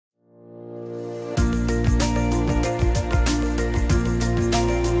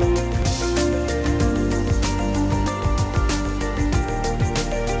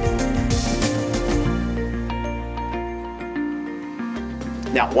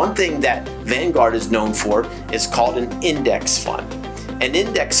Now, one thing that Vanguard is known for is called an index fund. An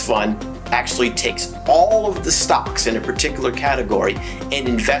index fund actually takes all of the stocks in a particular category and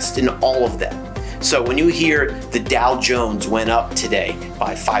invests in all of them. So when you hear the Dow Jones went up today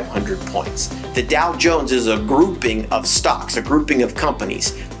by 500 points, the Dow Jones is a grouping of stocks, a grouping of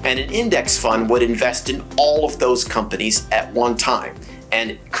companies, and an index fund would invest in all of those companies at one time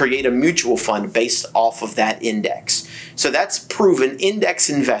and create a mutual fund based off of that index. So that's proven. Index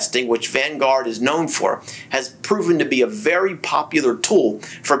investing, which Vanguard is known for, has proven to be a very popular tool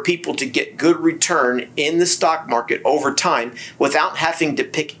for people to get good return in the stock market over time without having to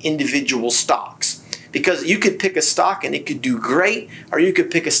pick individual stocks. Because you could pick a stock and it could do great, or you could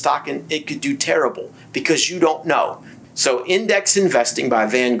pick a stock and it could do terrible because you don't know. So index investing by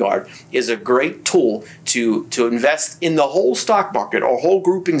Vanguard is a great tool to invest in the whole stock market or whole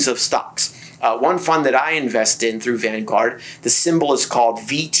groupings of stocks. One fund that I invest in through Vanguard, the symbol is called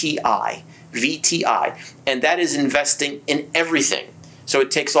VTI, and that is investing in everything. So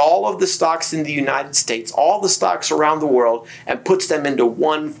it takes all of the stocks in the United States, all the stocks around the world, and puts them into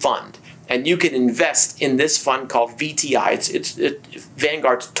one fund. And you can invest in this fund called VTI. It's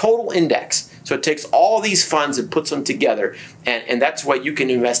Vanguard's total index. So it takes all these funds and puts them together, and that's why you can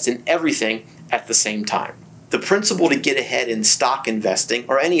invest in everything at the same time. The principle to get ahead in stock investing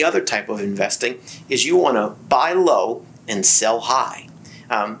or any other type of investing is you want to buy low and sell high.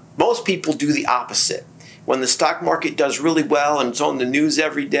 Most people do the opposite. When the stock market does really well and it's on the news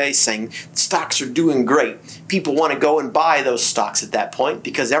every day saying stocks are doing great, people want to go and buy those stocks at that point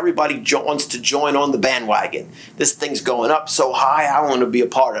because everybody wants to join on the bandwagon. This thing's going up so high, I want to be a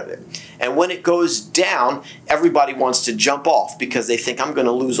part of it. And when it goes down, everybody wants to jump off because they think I'm going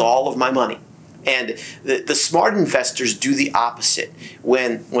to lose all of my money. And the smart investors do the opposite.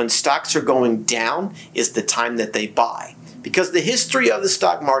 When stocks are going down is the time that they buy. Because the history of the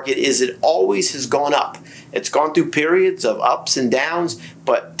stock market is it always has gone up. It's gone through periods of ups and downs,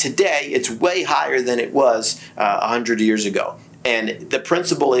 but today it's way higher than it was 100 years ago. And the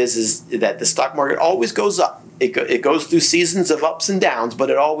principle is that the stock market always goes up. It goes through seasons of ups and downs,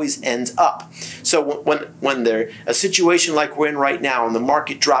 but it always ends up. So when there's a situation like we're in right now and the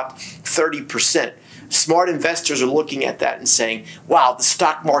market dropped 30%, smart investors are looking at that and saying, wow, the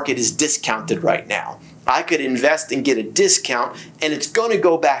stock market is discounted right now. I could invest and get a discount and it's going to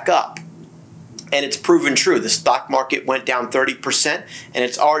go back up. And it's proven true. The stock market went down 30% and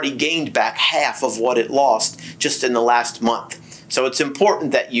it's already gained back half of what it lost just in the last month. So it's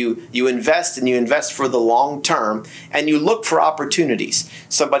important that you invest, and you invest for the long term, and you look for opportunities.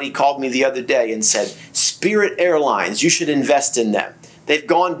 Somebody called me the other day and said, Spirit Airlines, you should invest in them. They've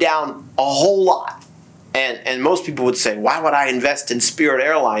gone down a whole lot. And most people would say, why would I invest in Spirit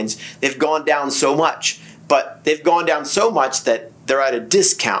Airlines? They've gone down so much. But they've gone down so much that they're at a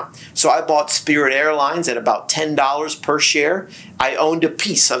discount. So I bought Spirit Airlines at about $10 per share. I owned a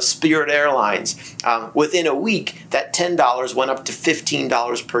piece of Spirit Airlines. Within a week, that $10 went up to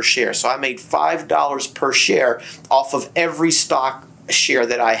 $15 per share. So I made $5 per share off of every stock share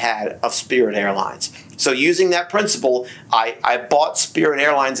that I had of Spirit Airlines. So using that principle, I bought Spirit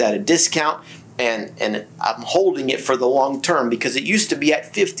Airlines at a discount, and I'm holding it for the long term because it used to be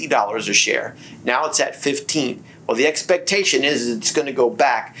at $50 a share. Now it's at $15. Well, the expectation is it's going to go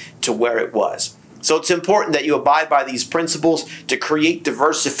back to where it was. So it's important that you abide by these principles to create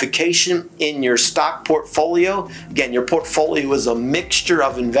diversification in your stock portfolio. Again, your portfolio is a mixture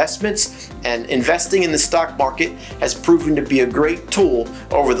of investments, and investing in the stock market has proven to be a great tool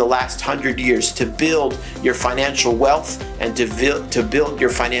over the last 100 years to build your financial wealth and to build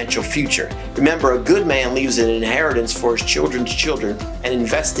your financial future. Remember, a good man leaves an inheritance for his children's children, and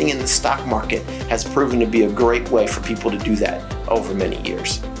investing in the stock market has proven to be a great way for people to do that over many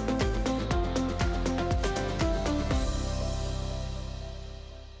years.